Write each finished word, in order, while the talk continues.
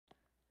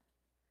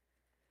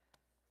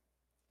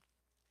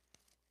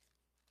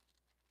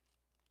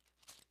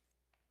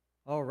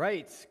All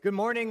right. Good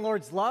morning,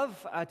 Lord's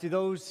love, to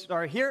those who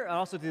are here and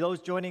also to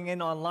those joining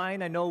in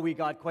online. I know we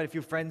got quite a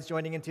few friends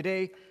joining in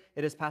today.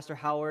 It is Pastor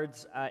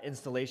Howard's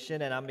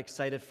installation, and I'm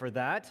excited for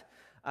that.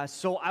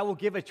 So I will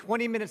give a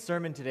 20-minute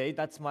sermon today.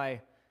 That's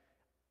my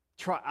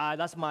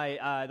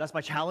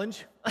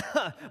challenge,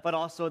 but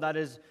also that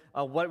is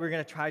what we're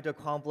going to try to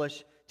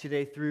accomplish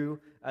today through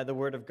the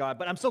Word of God.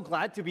 But I'm so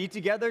glad to be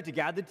together, to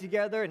gather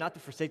together, and not to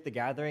forsake the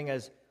gathering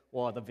as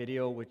well. The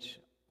video, which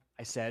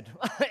I said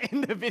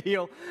in the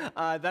video,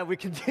 that we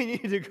continue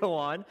to go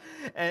on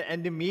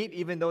and to meet,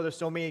 even though there's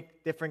so many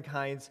different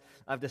kinds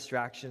of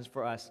distractions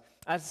for us.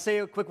 I'll say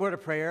a quick word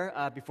of prayer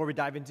before we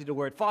dive into the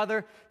Word.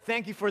 Father,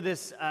 thank you for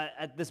this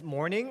this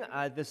morning,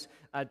 this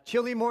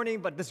chilly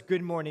morning, but this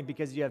good morning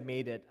because you have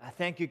made it.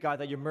 Thank you, God,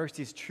 that your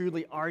mercies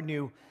truly are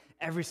new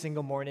every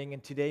single morning,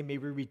 and today may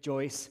we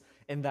rejoice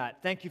in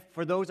that. Thank you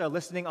for those who are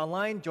listening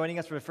online, joining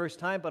us for the first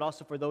time, but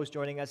also for those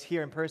joining us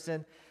here in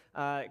person.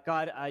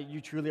 God,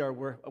 you truly are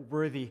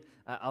worthy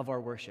of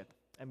our worship.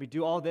 And we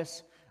do all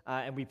this,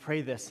 and we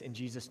pray this in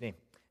Jesus' name.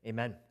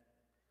 Amen.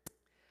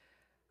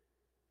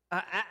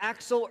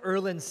 Axel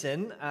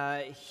Erlandsson,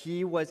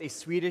 he was a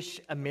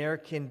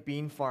Swedish-American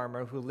bean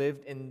farmer who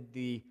lived in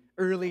the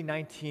early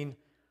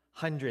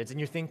 1900s. And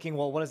you're thinking,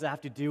 well, what does that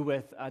have to do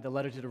with the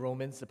letter to the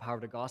Romans, the power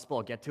of the gospel?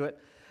 I'll get to it.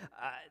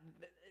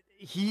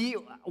 He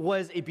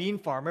was a bean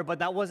farmer, but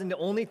that wasn't the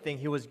only thing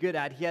he was good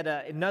at. He had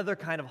another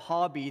kind of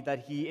hobby that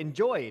he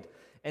enjoyed,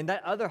 and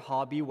that other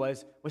hobby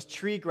was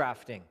tree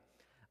grafting.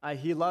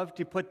 He loved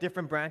to put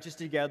different branches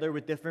together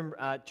with different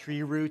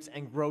tree roots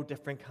and grow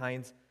different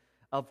kinds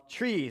of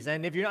trees.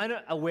 And if you're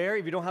not aware,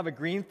 if you don't have a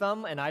green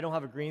thumb, and I don't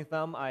have a green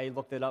thumb, I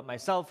looked it up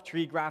myself,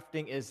 tree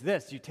grafting is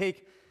this.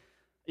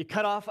 You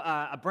cut off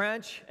a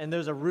branch, and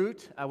there's a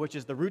root, which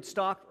is the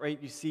rootstock, right?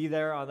 You see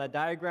there on that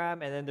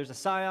diagram. And then there's a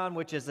scion,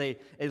 which is a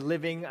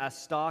living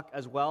stalk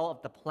as well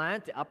of the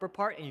plant, the upper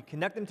part. And you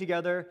connect them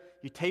together,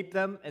 you tape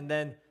them, and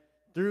then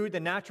through the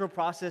natural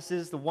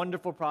processes, the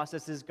wonderful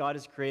processes God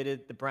has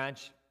created, the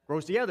branch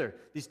grows together.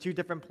 These two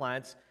different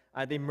plants,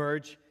 they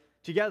merge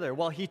together.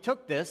 Well, he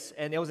took this,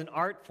 and it was an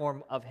art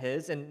form of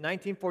his. In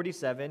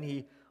 1947,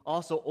 he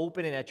also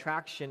opened an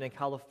attraction in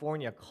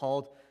California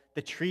called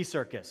the Tree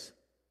Circus.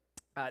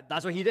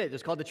 That's what he did.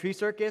 It's called the Tree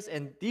Circus,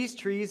 and these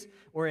trees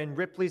were in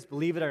Ripley's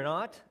Believe It or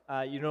Not.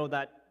 You know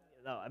that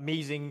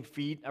amazing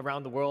feat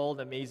around the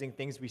world, amazing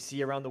things we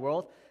see around the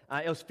world.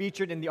 It was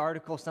featured in the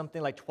article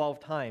something like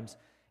 12 times.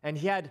 And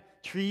he had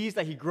trees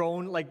that he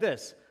grown like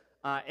this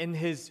in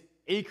his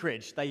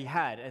acreage that he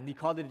had, and he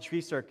called it a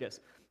Tree Circus.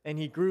 And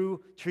he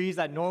grew trees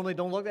that normally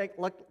don't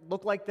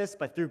look like this,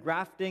 but through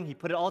grafting, he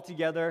put it all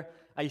together.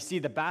 You see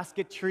the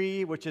basket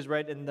tree, which is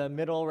right in the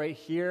middle right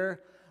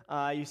here.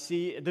 You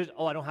see, I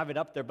don't have it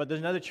up there, but there's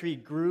another tree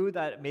grew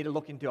that made it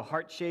look into a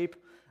heart shape.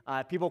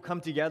 People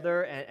come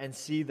together and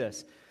see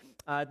this.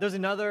 There's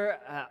another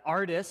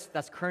artist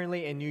that's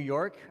currently in New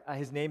York.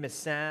 His name is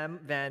Sam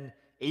Van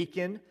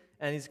Aken,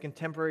 and he's a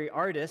contemporary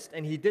artist,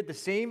 and he did the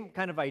same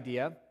kind of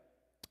idea,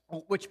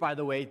 which, by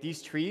the way,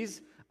 these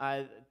trees,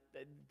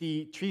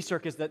 the Tree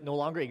Circus that no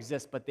longer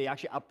exists, but they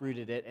actually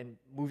uprooted it and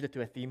moved it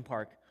to a theme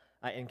park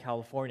in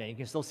California. You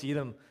can still see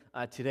them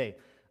today.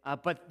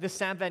 But this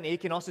Sam Van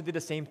Aken also did the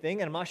same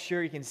thing, and I'm not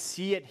sure you can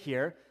see it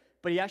here,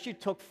 but he actually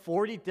took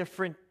 40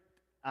 different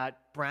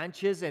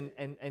branches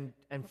and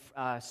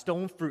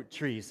stone fruit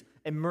trees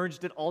and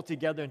merged it all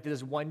together into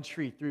this one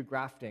tree through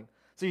grafting.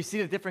 So you see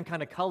the different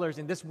kind of colors,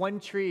 and this one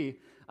tree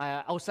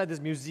outside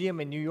this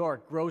museum in New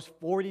York grows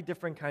 40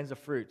 different kinds of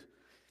fruit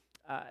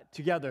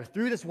together.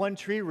 Through this one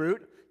tree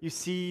root, you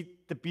see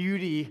the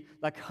beauty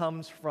that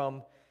comes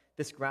from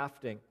this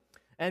grafting.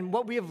 And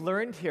what we have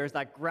learned here is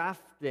that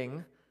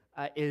grafting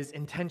is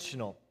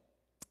intentional.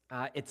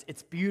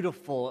 It's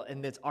beautiful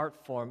in its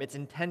art form. It's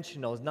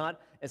intentional.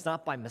 It's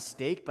not by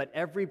mistake, but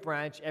every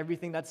branch,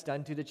 everything that's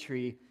done to the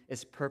tree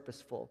is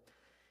purposeful.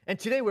 And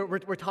today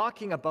we're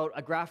talking about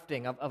a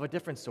grafting of a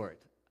different sort.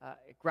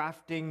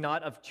 Grafting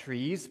not of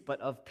trees, but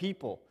of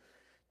people.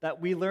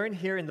 That we learn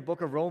here in the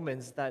book of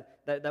Romans that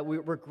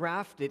we're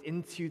grafted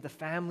into the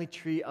family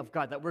tree of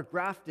God, that we're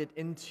grafted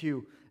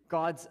into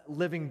God's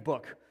living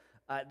book.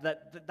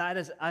 That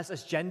is us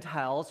as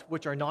Gentiles,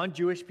 which are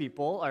non-Jewish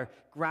people, are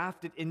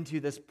grafted into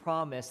this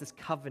promise, this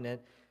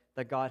covenant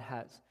that God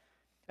has.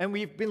 And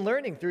we've been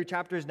learning through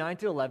chapters 9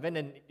 to 11,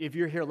 and if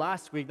you're here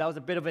last week, that was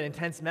a bit of an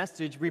intense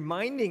message,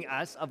 reminding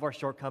us of our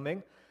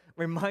shortcoming,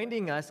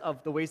 reminding us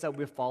of the ways that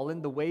we've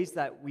fallen, the ways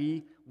that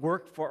we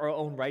work for our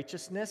own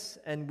righteousness.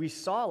 And we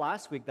saw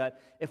last week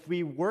that if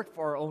we work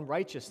for our own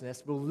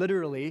righteousness, we'll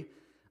literally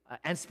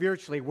and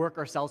spiritually work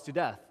ourselves to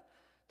death.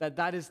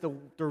 That is the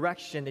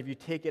direction if you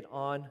take it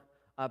on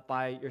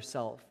by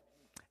yourself.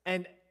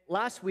 And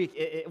last week,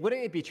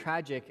 wouldn't it be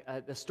tragic,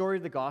 the story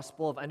of the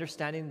gospel, of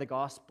understanding the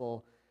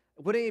gospel,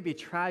 wouldn't it be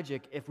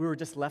tragic if we were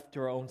just left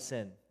to our own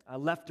sin,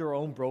 left to our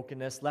own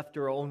brokenness, left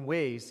to our own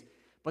ways?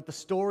 But the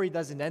story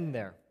doesn't end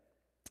there.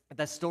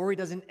 That story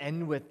doesn't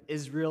end with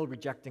Israel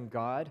rejecting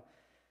God.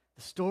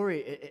 The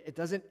story, it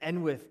doesn't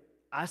end with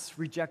us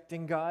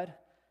rejecting God.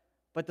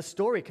 But the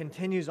story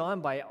continues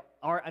on by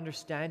our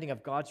understanding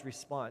of God's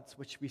response,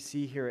 which we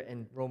see here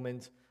in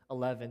Romans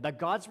 11, that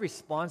God's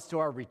response to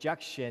our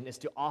rejection is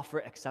to offer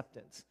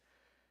acceptance.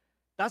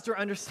 That's our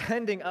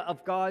understanding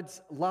of God's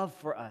love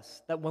for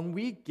us, that when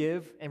we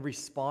give and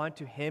respond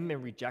to Him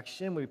in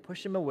rejection, when we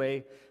push Him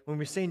away, when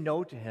we say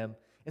no to Him,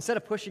 instead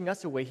of pushing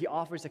us away, He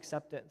offers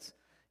acceptance.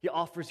 He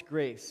offers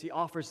grace. He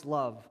offers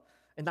love.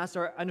 And that's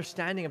our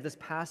understanding of this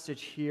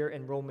passage here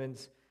in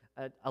Romans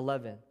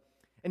 11.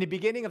 In the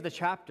beginning of the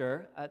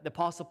chapter, the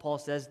Apostle Paul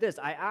says this,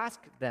 I ask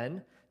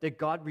then, did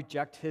God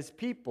reject His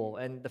people?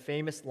 And the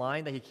famous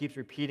line that he keeps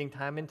repeating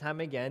time and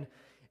time again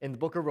in the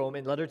book of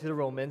Romans, letter to the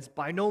Romans,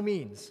 by no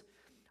means.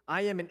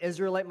 I am an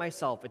Israelite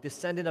myself, a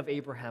descendant of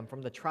Abraham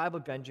from the tribe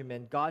of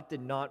Benjamin. God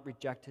did not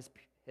reject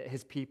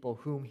his people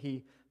whom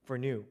He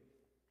foreknew.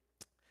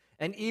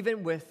 And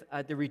even with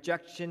the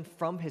rejection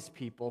from His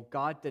people,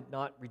 God did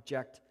not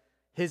reject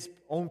His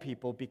own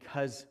people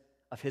because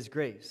of His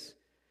grace.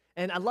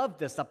 And I love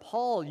this, that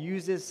Paul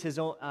uses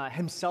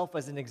himself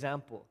as an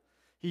example.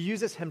 He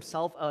uses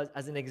himself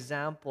as an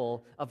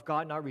example of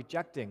God not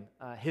rejecting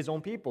His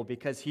own people,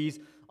 because he's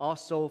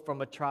also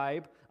from a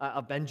tribe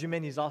of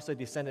Benjamin. He's also a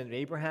descendant of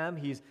Abraham.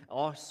 He's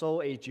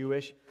also a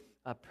Jewish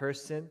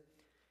person.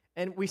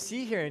 And we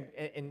see here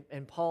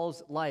in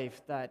Paul's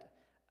life that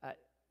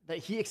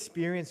he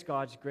experienced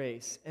God's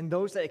grace. And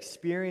those that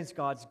experience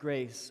God's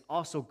grace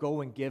also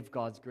go and give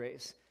God's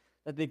grace,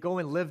 that they go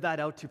and live that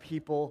out to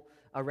people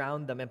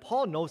around them. And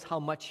Paul knows how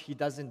much he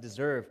doesn't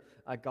deserve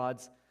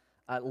God's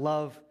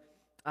love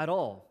at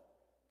all.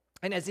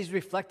 And as he's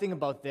reflecting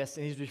about this,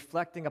 and he's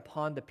reflecting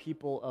upon the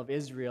people of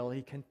Israel,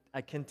 he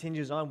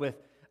continues on with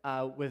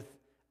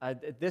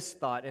this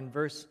thought in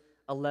verse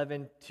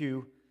 11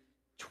 to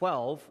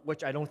 12,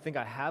 which I don't think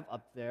I have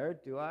up there.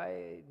 Do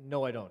I?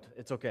 No, I don't.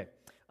 It's okay.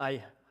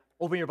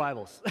 Open your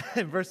Bibles.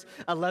 In verse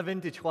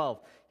 11 to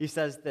 12, he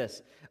says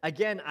this,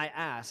 again, I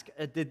ask,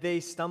 did they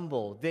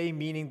stumble, they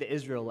meaning the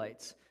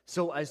Israelites,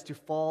 so as to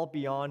fall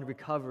beyond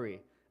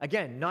recovery?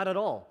 Again, not at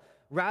all.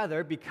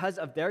 Rather, because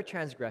of their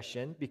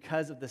transgression,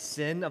 because of the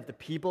sin of the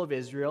people of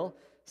Israel,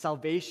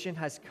 salvation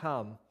has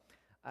come.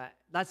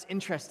 That's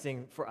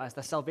interesting for us,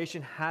 that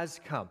salvation has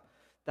come.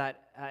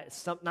 That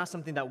it's not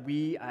something that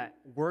we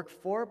work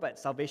for, but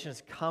salvation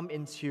has come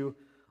into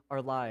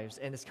our lives,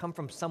 and it's come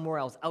from somewhere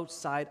else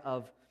outside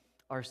of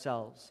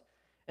ourselves.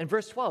 In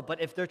verse 12,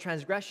 but if their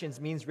transgressions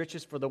means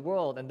riches for the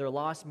world, and their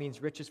loss means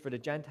riches for the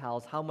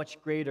Gentiles, how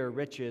much greater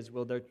riches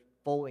will their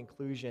full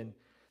inclusion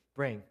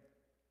bring?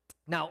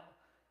 Now,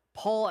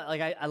 Paul,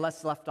 like I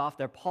left off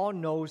there, Paul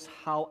knows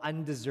how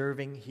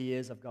undeserving he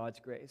is of God's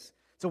grace.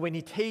 So when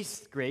he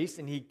tastes grace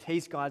and he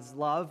tastes God's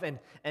love and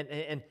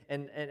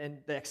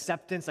the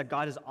acceptance that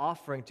God is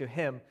offering to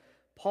him,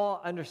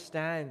 Paul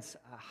understands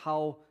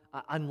how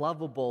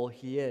unlovable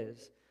he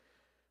is.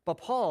 But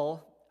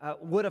Paul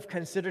would have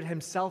considered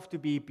himself to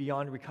be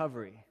beyond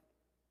recovery.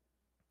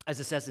 As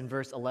it says in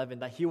verse 11,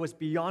 that he was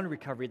beyond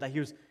recovery, that he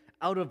was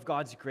out of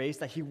God's grace,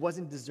 that he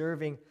wasn't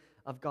deserving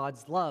of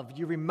God's love.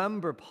 You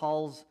remember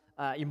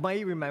you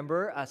might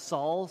remember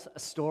Saul's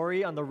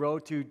story on the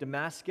road to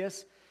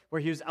Damascus, where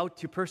he was out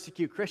to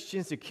persecute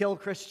Christians, to kill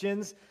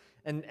Christians,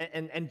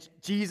 and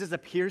Jesus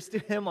appears to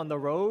him on the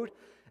road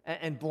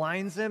and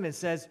blinds him and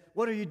says,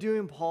 what are you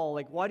doing, Paul?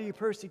 Like, why do you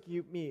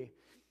persecute me?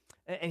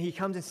 And he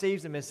comes and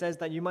saves him and says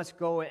that you must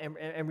go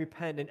and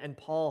repent, and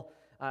Paul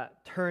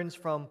turns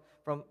from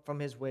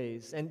his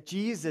ways. And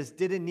Jesus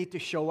didn't need to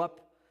show up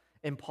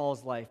in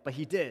Paul's life, but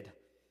he did.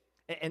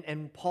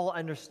 And Paul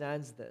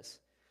understands this.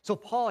 So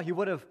Paul, he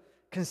would have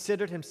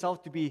considered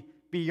himself to be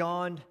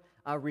beyond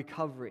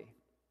recovery.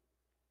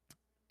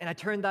 And I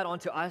turned that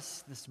onto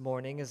us this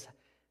morning.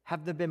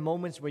 Have there been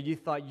moments where you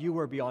thought you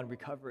were beyond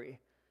recovery?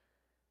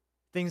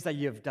 Things that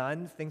you've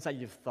done, things that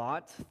you've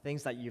thought,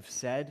 things that you've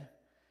said,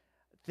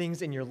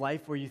 things in your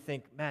life where you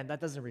think, man, that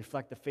doesn't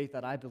reflect the faith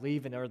that I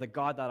believe in or the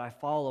God that I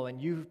follow,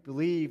 and you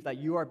believe that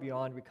you are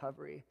beyond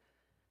recovery.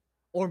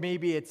 Or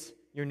maybe it's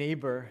your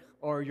neighbor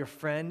or your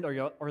friend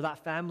or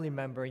that family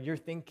member, and you're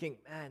thinking,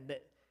 man,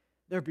 that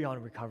they're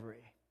beyond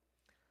recovery.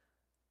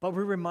 But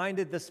we're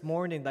reminded this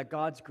morning that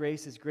God's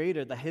grace is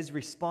greater, that His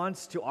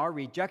response to our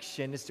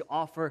rejection is to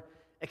offer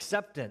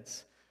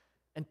acceptance.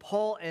 And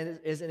Paul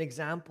is an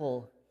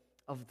example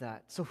of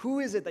that. So who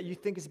is it that you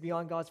think is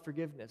beyond God's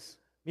forgiveness?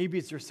 Maybe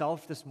it's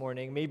yourself this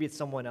morning, maybe it's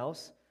someone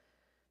else,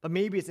 but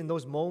maybe it's in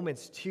those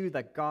moments too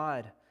that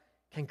God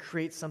can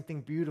create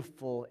something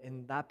beautiful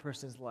in that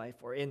person's life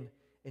or in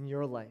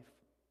your life.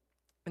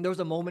 And there was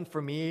a moment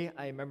for me,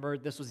 I remember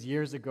this was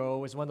years ago,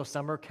 it was one of those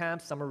summer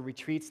camps, summer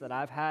retreats that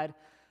I've had.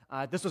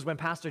 This was when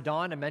Pastor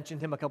Don, I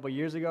mentioned him a couple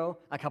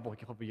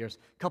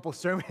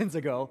sermons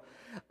ago,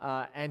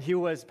 and he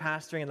was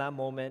pastoring in that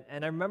moment.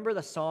 And I remember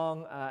the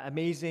song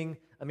Amazing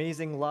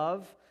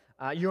Love,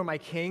 You Are My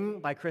King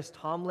by Chris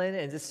Tomlin,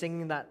 and just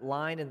singing that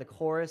line in the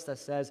chorus that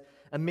says,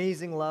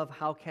 amazing love,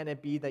 how can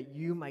it be that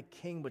you, my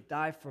King, would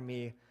die for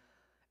me?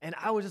 And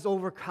I was just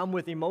overcome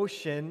with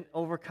emotion,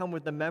 overcome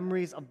with the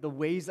memories of the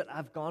ways that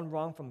I've gone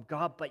wrong from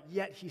God, but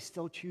yet He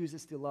still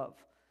chooses to love.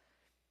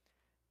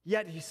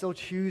 Yet he still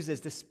chooses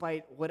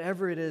despite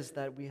whatever it is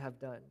that we have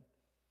done.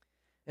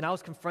 And I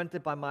was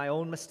confronted by my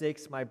own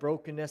mistakes, my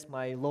brokenness,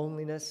 my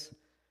loneliness.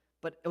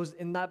 But it was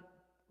in that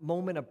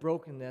moment of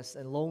brokenness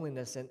and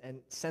loneliness and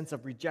sense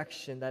of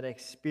rejection that I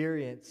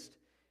experienced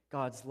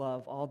God's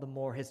love all the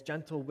more. His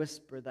gentle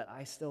whisper that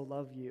I still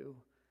love you,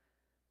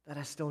 that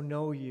I still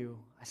know you,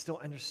 I still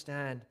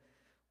understand.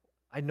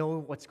 I know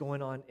what's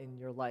going on in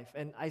your life.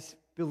 And I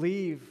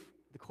believe,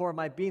 the core of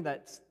my being,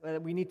 that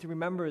we need to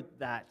remember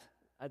that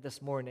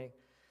this morning.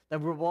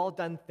 That we've all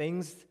done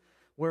things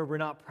where we're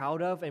not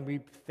proud of and we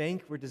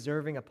think we're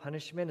deserving a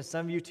punishment. And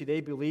some of you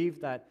today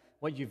believe that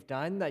what you've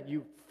done, that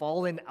you've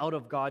fallen out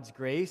of God's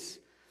grace.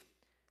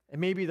 And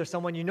maybe there's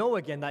someone you know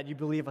again that you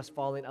believe has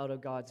fallen out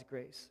of God's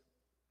grace.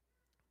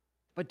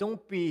 But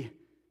don't be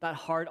that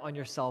hard on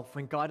yourself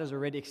when God has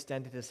already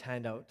extended his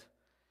hand out.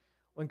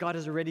 When God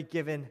has already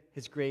given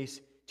his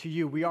grace to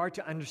you. We are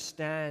to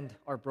understand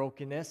our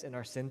brokenness and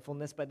our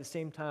sinfulness, but at the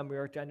same time, we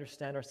are to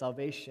understand our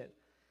salvation.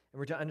 And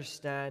we're to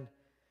understand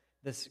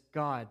this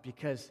God,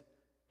 because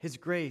his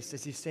grace,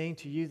 as he's saying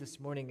to you this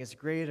morning, is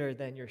greater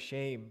than your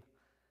shame.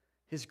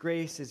 His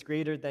grace is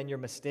greater than your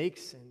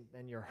mistakes and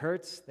than your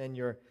hurts, than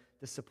your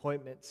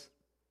disappointments.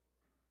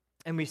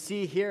 And we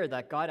see here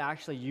that God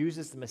actually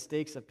uses the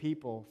mistakes of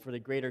people for the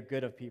greater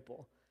good of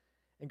people.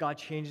 And God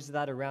changes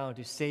that around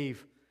to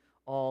save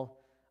all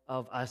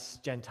of us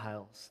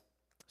Gentiles.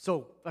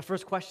 So my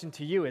first question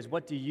to you is,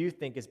 what do you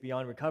think is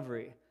beyond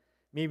recovery?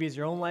 Maybe it's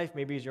your own life,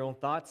 maybe it's your own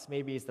thoughts,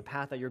 maybe it's the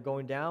path that you're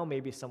going down,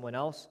 maybe it's someone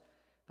else.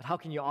 But how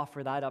can you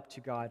offer that up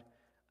to God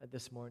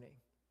this morning?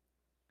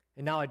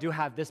 And now I do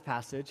have this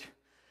passage.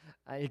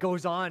 It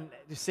goes on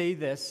to say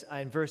this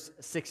in verse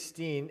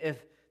 16,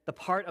 if the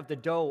part of the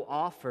dough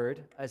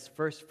offered as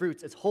first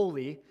fruits is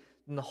holy,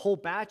 then the whole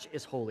batch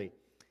is holy.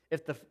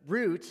 If the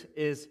root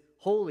is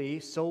holy,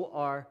 so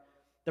are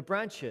the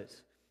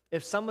branches.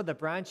 If some of the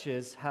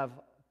branches have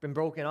been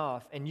broken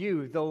off, and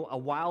you, though a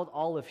wild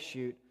olive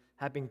shoot,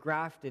 have been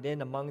grafted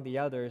in among the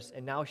others,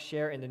 and now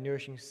share in the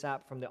nourishing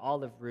sap from the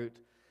olive root,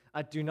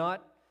 do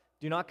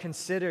not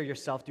consider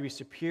yourself to be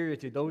superior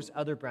to those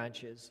other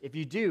branches. If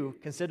you do,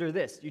 consider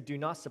this: you do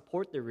not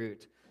support the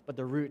root, but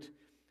the root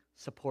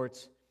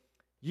supports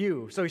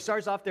you. So he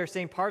starts off there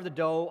saying part of the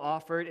dough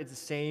offered is the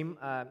same.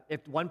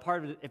 If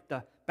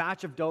the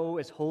batch of dough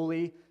is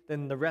holy,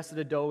 then the rest of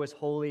the dough is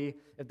holy.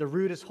 If the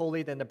root is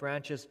holy, then the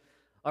branches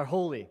are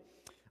holy.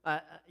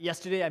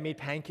 Yesterday I made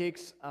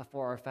pancakes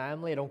for our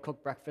family. I don't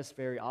cook breakfast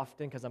very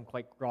often because I'm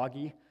quite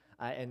groggy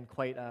and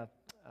quite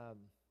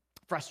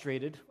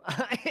frustrated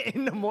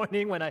in the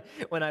morning when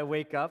I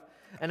wake up.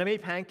 And I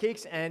made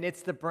pancakes, and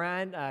it's the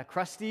brand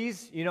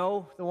Krusteaz, you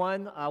know the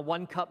one,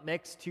 1 cup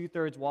mix,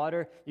 2/3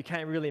 water. You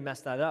can't really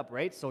mess that up,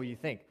 right? So you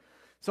think.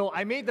 So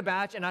I made the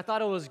batch, and I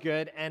thought it was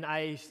good, and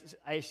I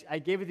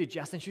gave it to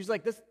Jess, and she was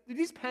like, do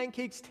these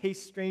pancakes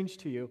taste strange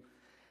to you?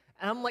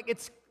 And I'm like,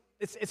 it's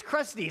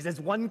Krusteaz. It's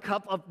 1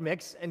 cup of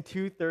mix and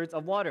 2/3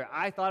 of water.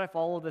 I thought I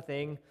followed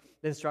the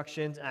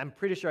instructions, and I'm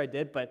pretty sure I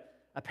did, but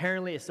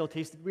apparently it still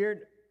tasted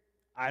weird.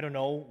 I don't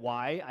know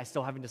why. I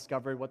still haven't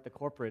discovered what the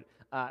corporate,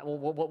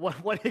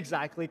 what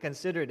exactly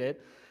considered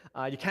it.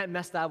 You can't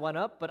mess that one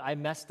up, but I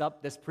messed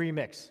up this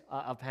pre-mix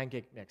of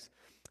pancake mix.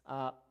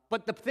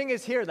 But the thing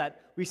is here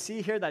that we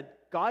see here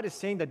that God is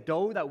saying the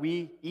dough that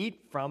we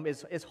eat from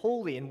is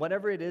holy, and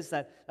whatever it is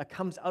that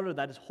comes out of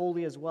that is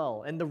holy as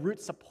well. And the root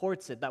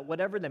supports it, that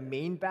whatever the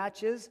main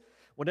batch is,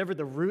 whatever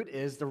the root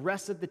is, the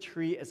rest of the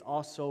tree is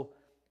also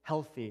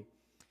healthy.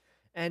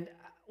 And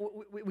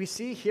we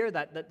see here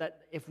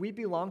that if we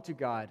belong to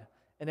God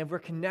and if we're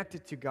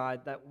connected to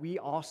God, that we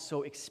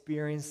also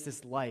experience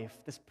this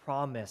life, this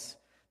promise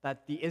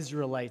that the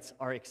Israelites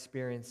are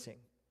experiencing.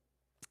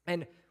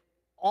 And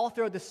all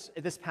throughout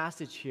this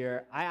passage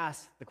here, I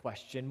ask the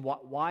question,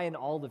 why an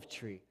olive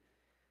tree?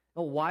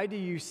 Well, why do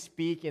you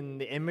speak in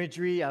the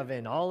imagery of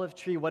an olive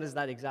tree? What does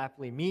that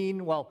exactly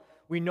mean? Well,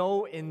 we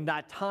know in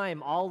that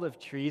time, olive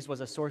trees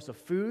was a source of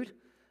food.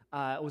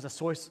 It was a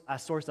source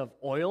of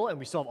oil, and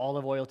we still have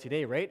olive oil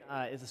today, right?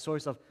 It's a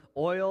source of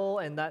oil,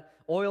 and that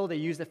oil, they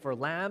used it for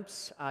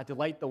lamps to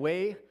light the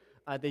way.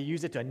 They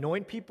use it to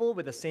anoint people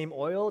with the same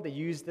oil. They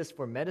use this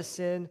for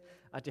medicine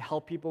to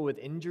help people with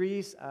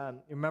injuries.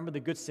 Remember the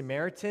Good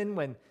Samaritan?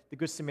 When the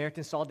Good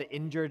Samaritan saw the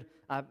injured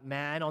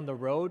man on the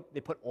road,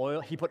 he put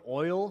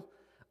oil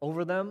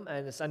over them,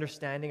 and this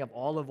understanding of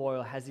olive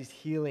oil has these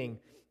healing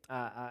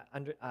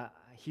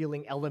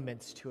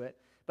elements to it.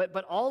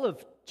 But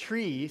olive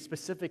tree,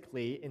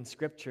 specifically in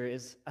Scripture,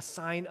 is a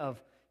sign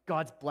of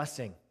God's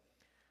blessing.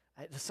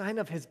 The sign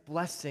of his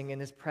blessing and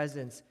his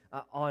presence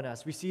on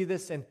us. We see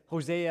this in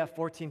Hosea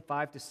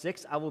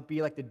 14:5-6. I will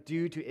be like the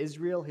dew to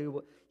Israel.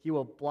 He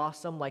will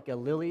blossom like a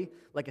lily,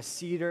 like a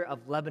cedar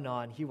of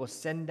Lebanon. He will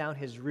send down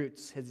his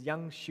roots. His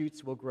young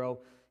shoots will grow.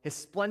 His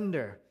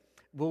splendor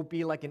will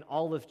be like an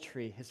olive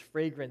tree. His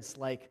fragrance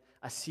like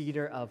a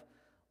cedar of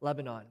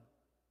Lebanon.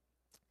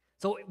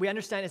 So we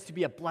understand it's to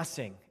be a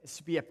blessing. It's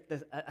to be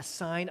a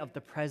sign of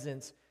the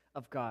presence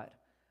of God.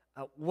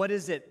 What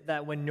is it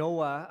that when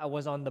Noah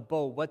was on the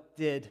boat, what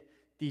did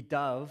the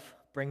dove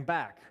bring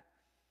back.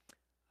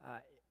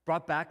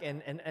 Brought back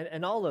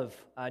an olive,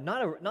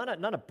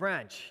 not a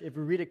branch. If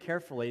we read it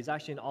carefully, it's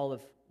actually an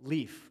olive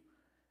leaf,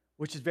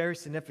 which is very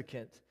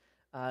significant.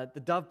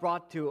 The dove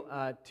brought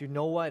to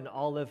Noah an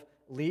olive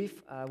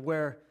leaf,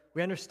 where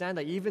we understand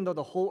that even though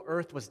the whole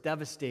earth was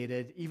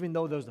devastated, even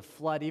though there was a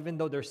flood, even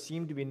though there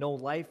seemed to be no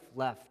life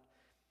left,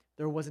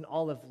 there was an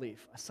olive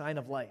leaf, a sign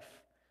of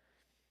life,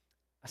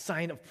 a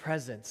sign of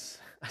presence,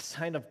 a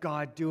sign of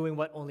God doing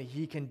what only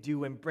He can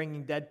do and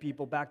bringing dead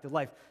people back to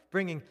life,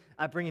 bringing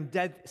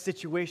dead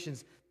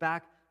situations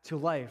back to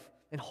life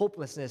and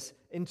hopelessness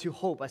into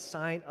hope, a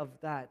sign of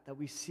that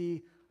we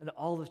see an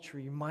olive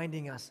tree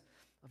reminding us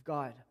of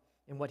God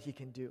and what He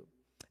can do.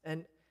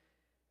 And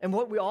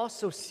what we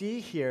also see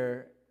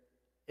here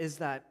is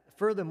that,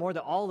 furthermore,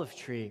 the olive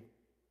tree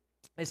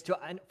is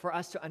for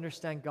us to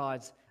understand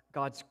God's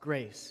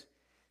grace.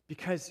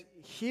 Because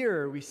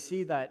here we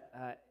see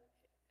that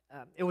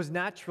it was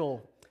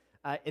natural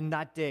in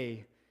that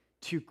day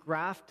to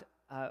graft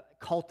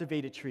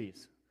cultivated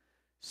trees.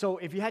 So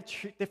if you had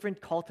different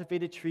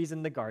cultivated trees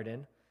in the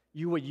garden,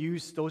 you would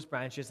use those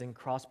branches and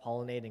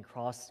cross-pollinate and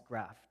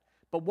cross-graft.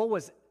 But what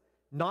was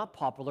not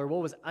popular,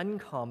 what was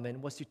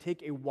uncommon, was to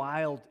take a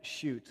wild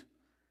shoot,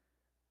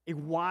 a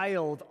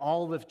wild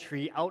olive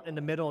tree out in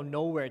the middle of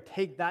nowhere,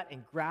 take that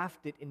and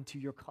graft it into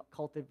your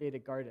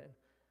cultivated garden.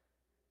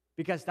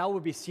 Because that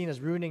would be seen as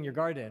ruining your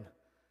garden.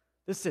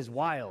 This is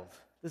wild.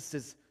 This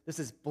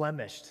is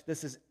blemished.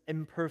 This is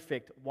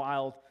imperfect,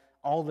 wild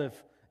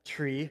olive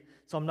tree.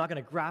 So I'm not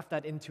going to graft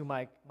that into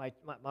my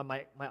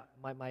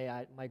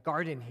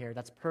garden here.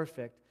 That's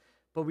perfect.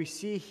 But we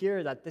see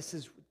here that this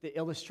is the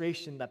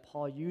illustration that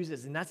Paul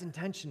uses, and that's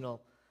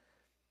intentional.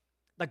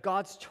 That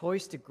God's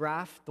choice to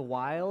graft the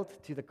wild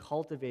to the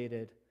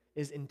cultivated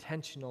is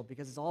intentional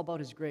because it's all about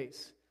His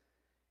grace.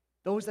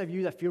 Those of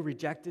you that feel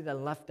rejected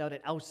and left out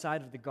and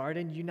outside of the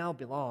garden, you now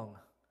belong.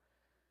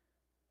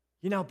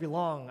 You now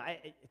belong.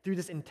 Through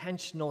this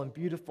intentional and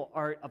beautiful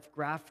art of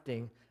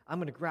grafting, I'm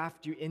going to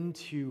graft you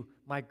into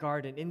my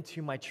garden,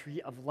 into my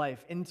tree of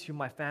life, into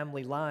my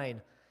family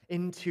line,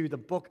 into the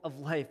book of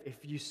life, if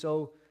you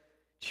so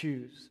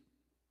choose.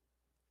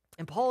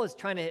 And Paul is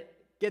trying to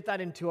get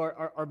that into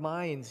our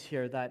minds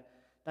here, that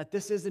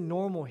this isn't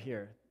normal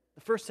here.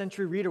 The first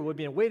century reader would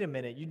be, wait a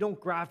minute, you don't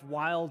graft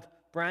wild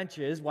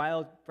branches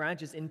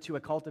into a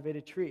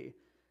cultivated tree.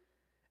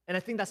 And I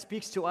think that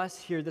speaks to us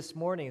here this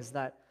morning, is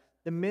that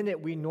the minute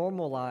we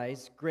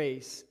normalize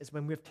grace is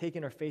when we've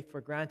taken our faith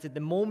for granted. The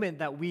moment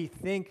that we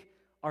think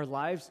our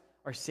lives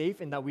are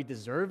safe and that we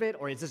deserve it,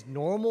 or is this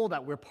normal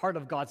that we're part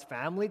of God's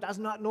family? That's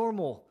not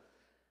normal.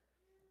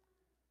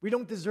 We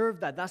don't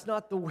deserve that. That's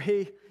not the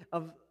way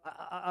of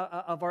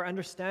our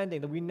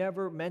understanding, that we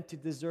never meant to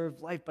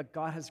deserve life, but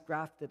God has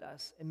grafted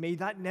us. And may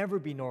that never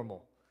be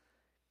normal.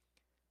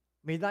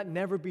 May that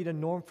never be the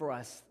norm for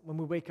us when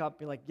we wake up,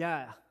 be like,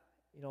 yeah,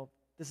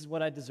 this is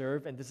what I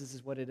deserve and this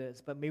is what it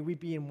is. But may we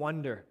be in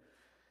wonder.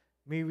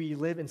 May we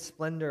live in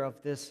splendor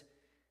of this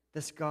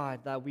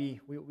God that we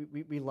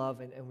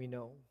love and we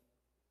know.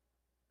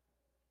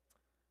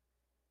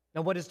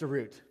 Now, what is the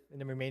root in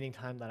the remaining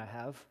time that I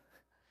have?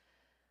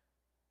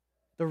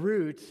 The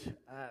root,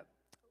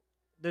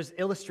 there's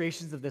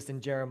illustrations of this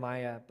in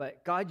Jeremiah,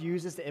 but God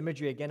uses the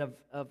imagery again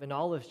of an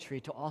olive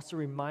tree to also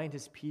remind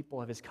His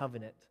people of His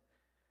covenant,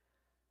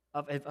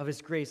 of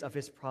His grace, of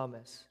His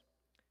promise,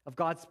 of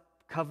God's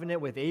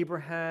covenant with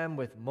Abraham,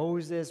 with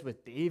Moses,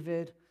 with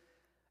David.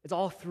 It's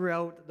all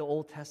throughout the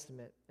Old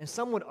Testament. And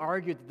some would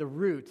argue that the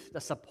root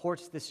that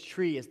supports this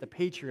tree is the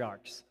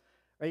patriarchs,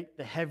 right?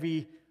 The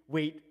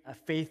heavyweight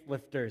faith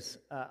lifters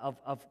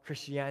of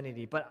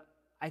Christianity. But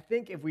I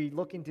think if we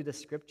look into the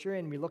scripture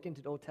and we look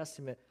into the Old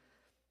Testament,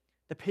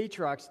 the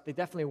patriarchs, they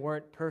definitely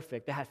weren't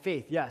perfect. They had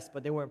faith, yes,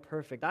 but they weren't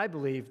perfect. I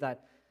believe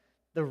that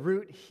the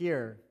root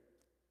here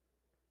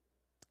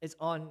is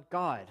on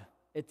God.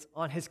 It's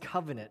on His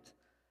covenant.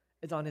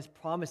 It's on His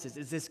promises.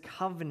 It's His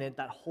covenant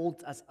that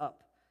holds us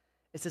up.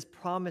 It's His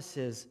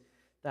promises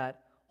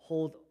that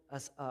hold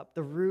us up.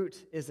 The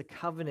root is the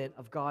covenant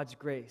of God's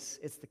grace.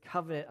 It's the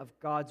covenant of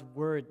God's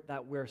word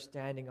that we're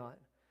standing on.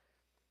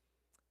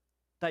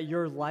 That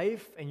your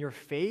life and your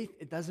faith,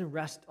 it doesn't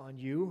rest on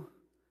you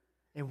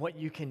and what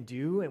you can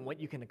do and what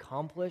you can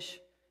accomplish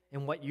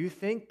and what you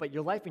think, but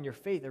your life and your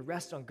faith, it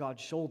rests on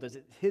God's shoulders.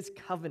 It's His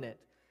covenant,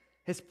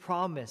 His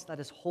promise that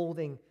is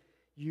holding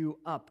you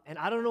up. And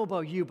I don't know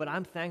about you, but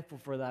I'm thankful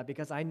for that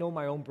because I know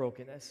my own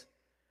brokenness.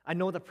 I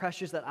know the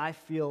pressures that I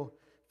feel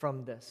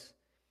from this.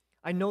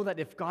 I know that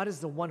if God is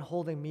the one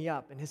holding me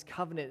up and His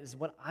covenant is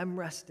what I'm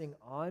resting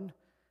on,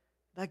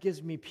 that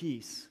gives me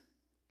peace.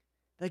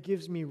 That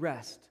gives me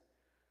rest.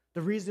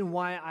 The reason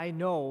why I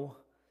know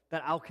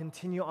that I'll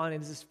continue on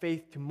in this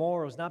faith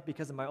tomorrow is not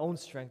because of my own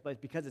strength, but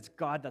it's because it's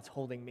God that's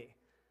holding me.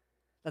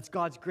 That's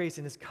God's grace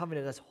and His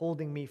covenant that's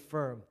holding me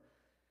firm.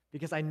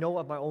 Because I know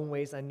of my own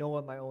ways, I know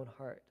of my own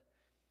heart.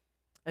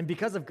 And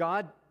because of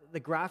God, the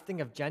grafting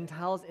of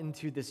Gentiles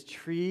into this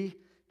tree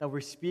that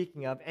we're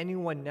speaking of,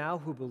 anyone now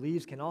who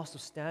believes can also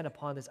stand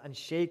upon this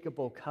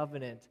unshakable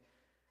covenant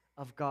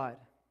of God.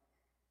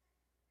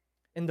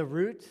 And the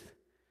root,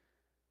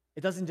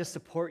 it doesn't just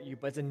support you,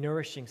 but it's a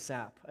nourishing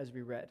sap, as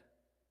we read.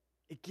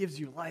 It gives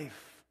you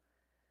life.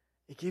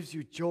 It gives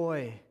you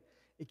joy.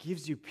 It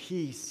gives you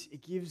peace.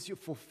 It gives you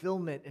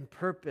fulfillment and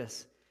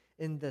purpose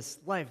in this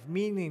life.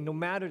 Meaning, no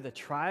matter the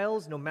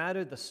trials, no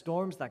matter the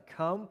storms that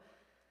come,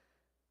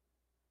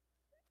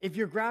 if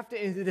you're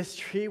grafted into this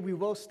tree, we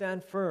will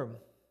stand firm.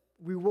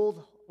 We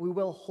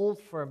will hold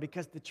firm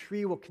because the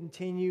tree will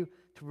continue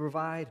to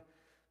provide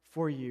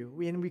for you.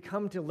 And we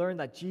come to learn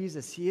that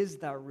Jesus, He is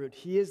that root.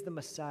 He is the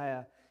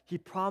Messiah. He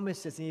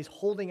promises, and He's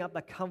holding up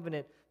the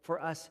covenant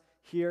for us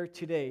here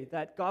today,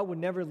 that God would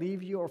never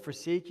leave you or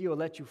forsake you or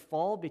let you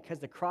fall, because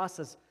the cross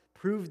has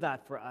proved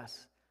that for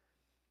us.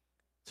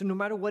 So no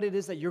matter what it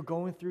is that you're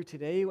going through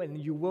today, and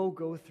you will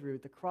go through,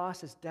 the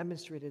cross has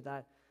demonstrated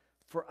that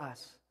for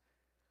us.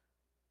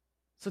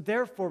 So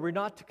therefore, we're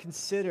not to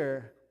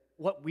consider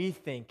what we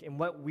think and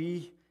what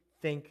we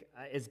think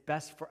is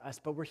best for us,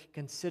 but we're to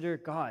consider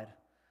God.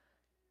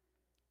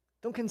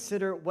 Don't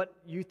consider what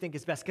you think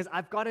is best, because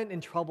I've gotten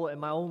in trouble in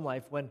my own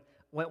life when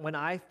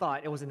I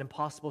thought it was an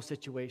impossible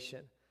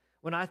situation,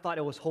 when I thought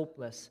it was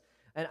hopeless,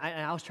 and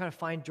I was trying to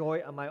find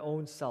joy on my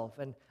own self,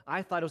 and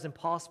I thought it was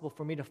impossible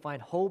for me to find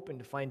hope and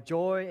to find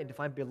joy and to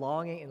find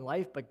belonging in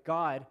life, but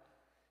God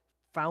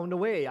found a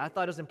way. I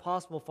thought it was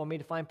impossible for me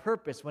to find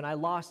purpose when I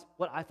lost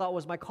what I thought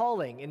was my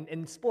calling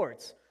in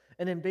sports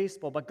and in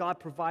baseball, but God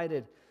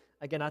provided.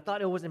 Again, I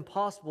thought it was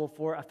impossible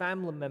for a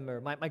family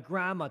member, my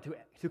grandma,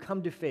 to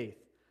come to faith.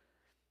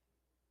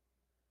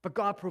 But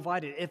God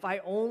provided. If I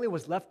only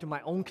was left to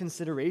my own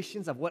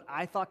considerations of what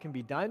I thought can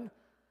be done,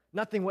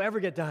 nothing will ever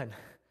get done.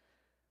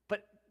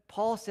 But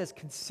Paul says,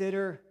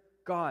 consider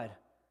God.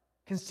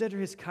 Consider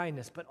His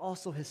kindness, but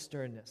also His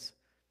sternness.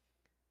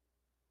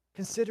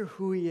 Consider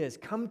who He is.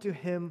 Come to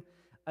Him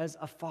as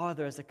a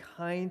father, as a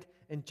kind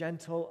and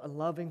gentle and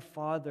loving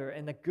father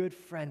and a good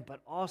friend,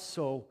 but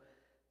also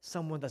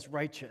someone that's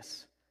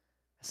righteous,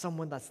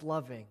 someone that's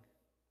loving.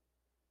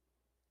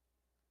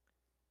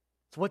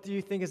 So what do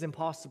you think is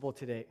impossible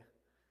today?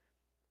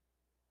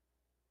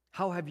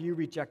 How have you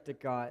rejected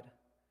God?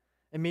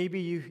 And maybe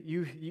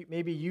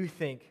you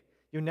think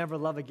you'll never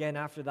love again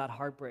after that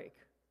heartbreak.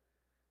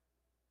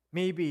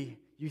 Maybe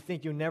you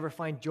think you'll never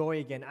find joy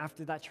again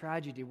after that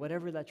tragedy,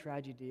 whatever that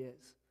tragedy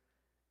is.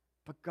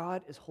 But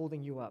God is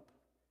holding you up.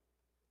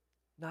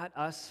 Not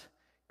us.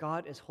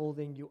 God is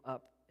holding you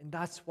up. And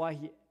that's why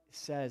He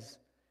says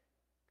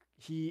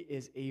He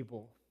is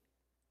able.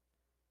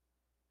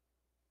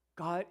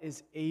 God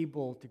is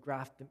able to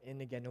graft them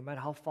in again, no matter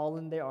how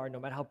fallen they are, no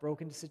matter how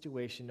broken the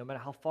situation, no matter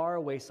how far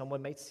away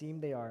someone might seem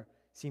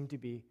to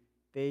be,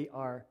 they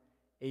are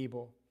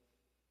able.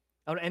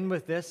 I want to end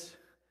with this,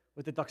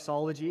 with the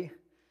doxology,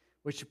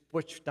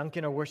 which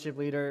Duncan, our worship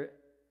leader,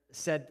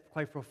 said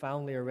quite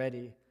profoundly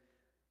already.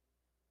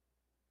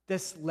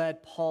 This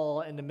led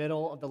Paul in the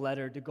middle of the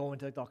letter to go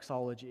into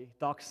doxology.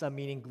 Doxa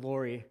meaning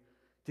glory,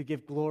 to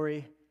give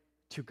glory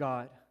to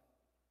God.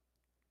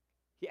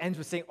 He ends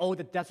with saying, oh,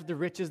 the depth of the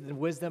riches and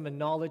wisdom and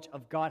knowledge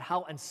of God,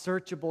 how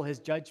unsearchable His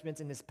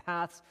judgments and His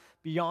paths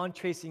beyond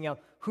tracing out.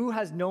 Who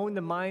has known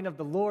the mind of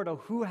the Lord, or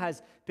who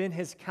has been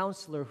His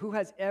counselor? Who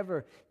has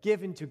ever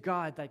given to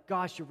God that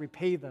God should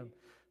repay them?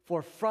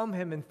 For from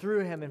Him and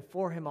through Him and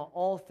for Him are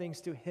all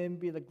things. To Him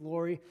be the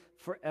glory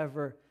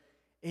forever.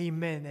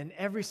 Amen. And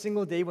every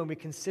single day when we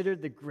consider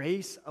the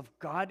grace of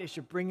God, it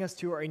should bring us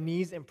to our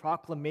knees in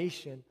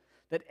proclamation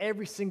that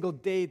every single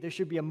day there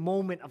should be a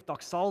moment of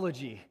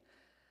doxology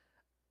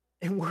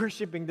in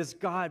worshiping this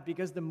God,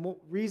 because the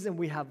reason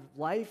we have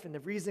life and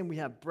the reason we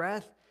have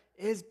breath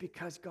is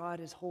because God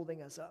is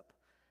holding us up.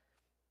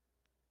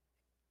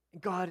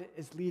 God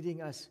is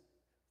leading us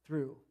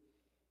through.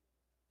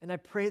 And I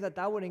pray that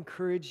that would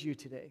encourage you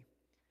today.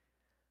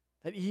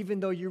 That even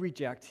though you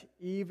reject,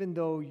 even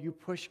though you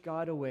push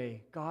God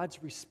away,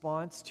 God's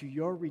response to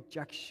your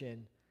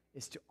rejection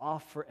is to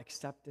offer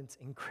acceptance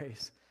in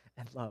grace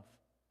and love.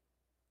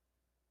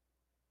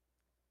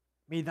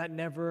 May that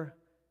never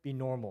be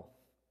normal.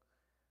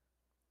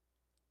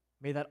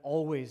 May that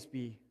always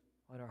be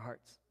on our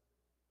hearts.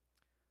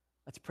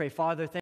 Let's pray. Father, thank